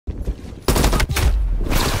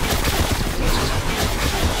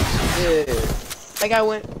Dude, that guy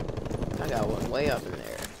went. I got one way up in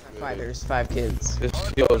there. There's 5 kids. This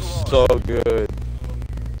feels so good.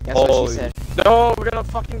 That's what she said. No, we're gonna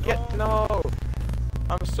fucking get no.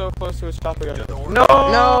 I'm so close to a shotgun. No!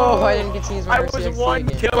 No, I didn't get to use my I was RCXD 1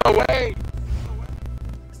 again. kill away.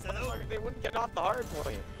 They wouldn't get off the hard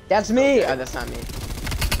point. That's me. Oh, that's not me.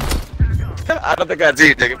 I don't think that's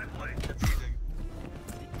you, Jacob.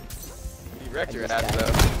 You wrecked your ass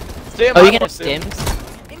though. Damn, Oh, you gonna have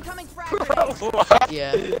stims? Incoming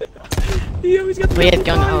Yeah. He always got the We had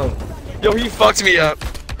gung ho. Yo, he fucked me up.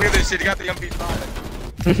 Look at this shit, he got the MP5.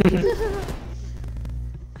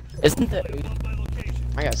 Isn't that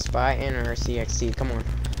I got spy and an RCXD. Come on.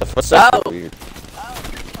 What's that? Oh. Weird.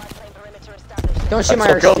 Don't shoot my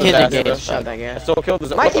I still killed his RCXD. ass, Shot that I guy. still killed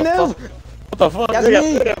his. Mikey, what move! The fuck? That's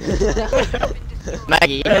me.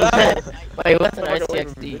 Maggie? Yeah. Wait, what's an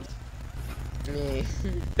RCXD? Me.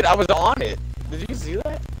 Dude, I was on it. Did you see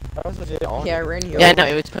that? I was legit on Yeah, I it. ran you. Yeah, over. no,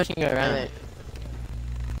 it was pushing you Damn around. it.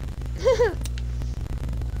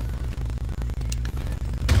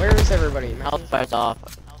 Where is everybody? Health bar's off.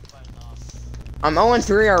 I'm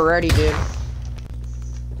 0-3 already, dude.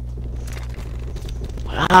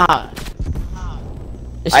 Ah.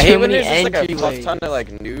 There's I hate too when many there's just like a fuck entryways. ton of like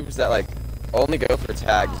noobs that like only go for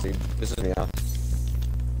tags, dude. This is me off.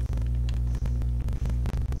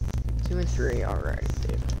 2 and 3 already,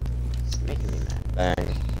 dude. It's making me mad.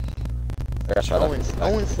 Bang. I got shot 0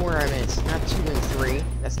 and 4 I missed, not 2 and 3.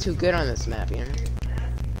 That's too good on this map, you know?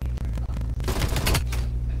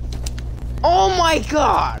 Oh my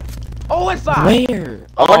god! 0 and 5! Where?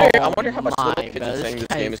 I wonder how much my little kids God, are saying this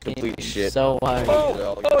game is complete shit. So hard.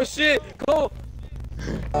 Oh shit! Cool!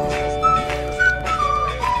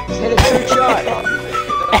 Just hit a trick shot!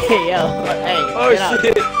 Hey, yo. Hey, Oh get out.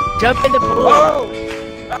 shit! Jump in the pool. Oh!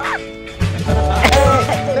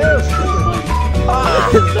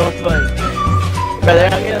 It's so fun. Brother,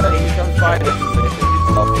 I'm gonna let you Come find us and say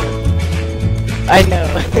I know.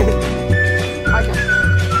 I got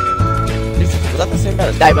was that the same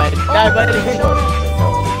guy? Die, buddy. Die, buddy.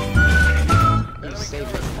 you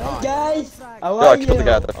saved it. Guys, how Yo, are I killed the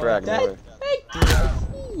guy at the frag. That- No way. I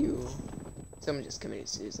see you. Someone just committed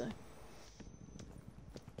suicide.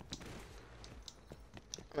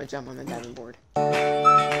 I'm gonna jump on the diving board.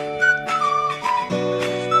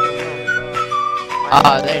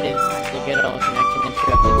 Ah, there it is. The good old connection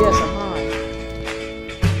interrupted. Yes, I'm high.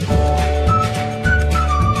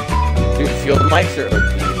 Dude, field mics are OP.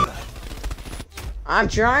 I'm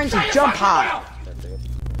trying to jump high.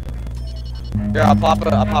 Here, I'll pop it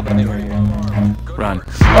in right here. Run.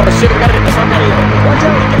 Oh shit, we got it. Watch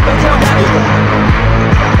out!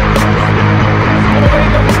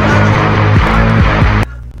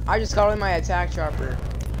 I just got in my attack chopper.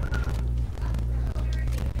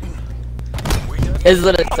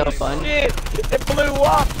 Isn't it so fun? Shit, it blew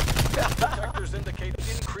up.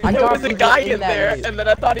 I There got was a him guy in in that there, video. and then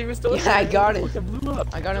I thought he was still Yeah, I got it. It blew up.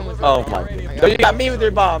 I got him with. Oh my god. No, you got me with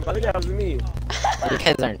your bomb. I think that was me.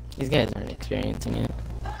 These guys aren't experiencing it.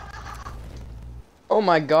 Oh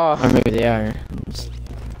my Or god. maybe they are.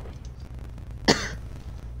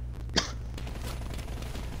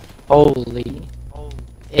 Holy.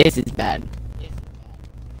 This is bad.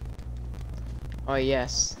 Oh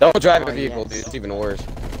yes. Don't drive a Oh, vehicle, yes. dude. It's even worse.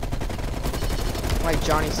 Like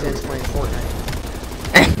Johnny Sins playing Fortnite.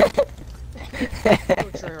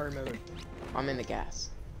 Tryhard mode. I'm in the gas.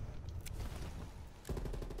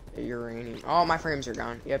 The uranium. Oh, my frames are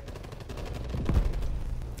gone. Yep.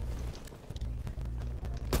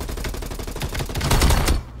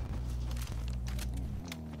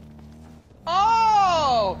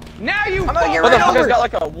 Oh! Now you I'm gonna get What the ran fuck? over. Got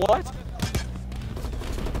like a what?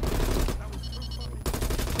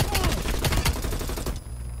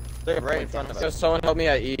 They're right in front of us. Yo, someone help me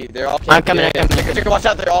at E. They're all. I'm coming, I'm coming. Chicken, watch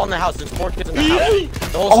out! They're all in the house. There's 4 kids in the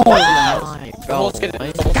house. The whole squad in the house. my The whole God. skid,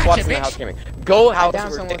 the whole squad's in the house gaming. Go house.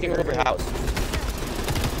 down We're someone taking for over me.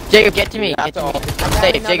 house. Jacob, get to me. That's Get to me. all. I'm I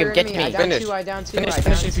safe. got Jacob, another get to enemy. I me. down Finish. two, I down two, Finish, I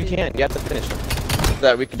finish down if you two. can. You have to finish them. So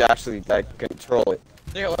that we could actually like control it.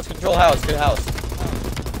 Yeah, let's control house. Good house.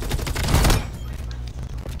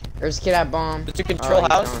 There's a kid at bomb. Did you control he's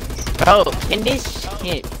house? gone. Bro, in this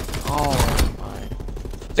shit. Oh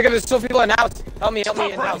my. Chicken, there's still people in house. Help me in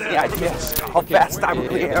house. Yeah, yes. How fast I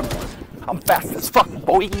really am. I'm fast as fuck,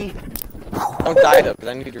 boy. Don't die though, because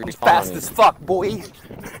I need to respawn. Fast as fuck, boy.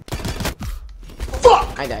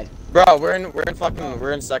 I died. Bro, we're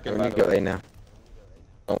in second. We need to go A now.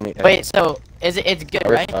 Only A. Wait, so it's good,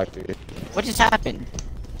 We're right? fucked, dude. What just happened?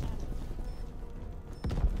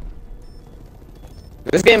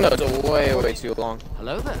 This game is way too long.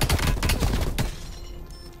 Hello there.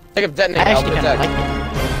 Take a detonate. I I'll actually kind of protect. like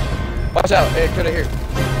it. Watch out. Hey, could have here.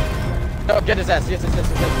 No, get his ass. Yes.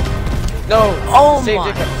 No. Oh Save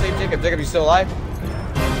my. Jacob. Save Jacob. Jacob, you still alive?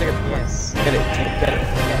 Jacob, Yes. get it. Get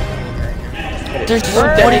it. There's so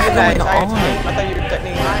We're many dead, going guys. on. I thought you were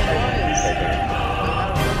technically.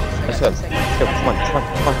 Let's go. Come on.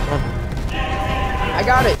 I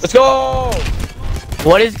got it. Let's go.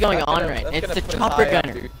 What is going That's on gonna- right? that's It's gonna the put us chopper high up,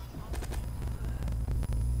 gunner. dude.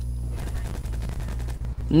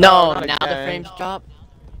 No, Oh, not now the again. frames drop.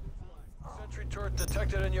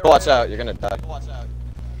 Watch out. You're gonna die.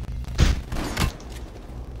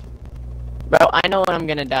 Bro, I know when I'm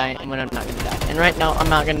gonna die and when I'm not gonna die. And right now, I'm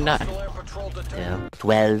not gonna die.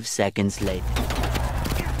 12 seconds later.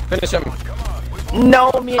 Finish him.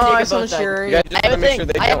 No, me and Oh, Jacob I'm so both died. sure. You guys just I have gotta a make thing. sure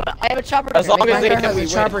they I have, don't. I have a chopper As long gunner. as My they guy don't, has we a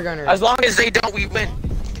win. chopper gunner. As long as they don't, we win.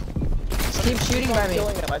 Just keep shooting by me.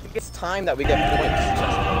 Killing him. I think it's time that we get points.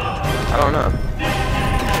 I don't know.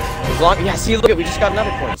 As long, yeah. See, look, we just got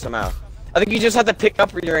another point somehow. I think you just have to pick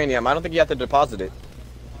up uranium. I don't think you have to deposit it.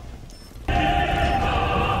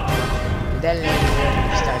 Detonating here.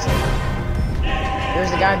 Just die somewhere. There's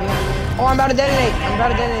the guy behind me. Oh, I'm about to detonate.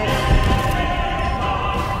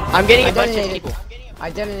 I'm getting I a bunch of detonated. people. I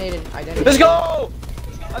detonated. Let's go!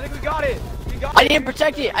 I think we got it. We got I it. need to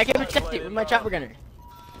protect it. I can protect it with my chopper gunner.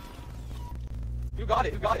 You got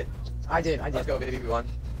it. You got it. I did. Let's go, baby. We won.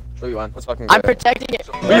 We won. Let's fucking go. I'm protecting it.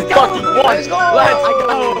 We fucking won. Let's go.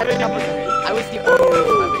 I was the only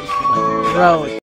one. Bro,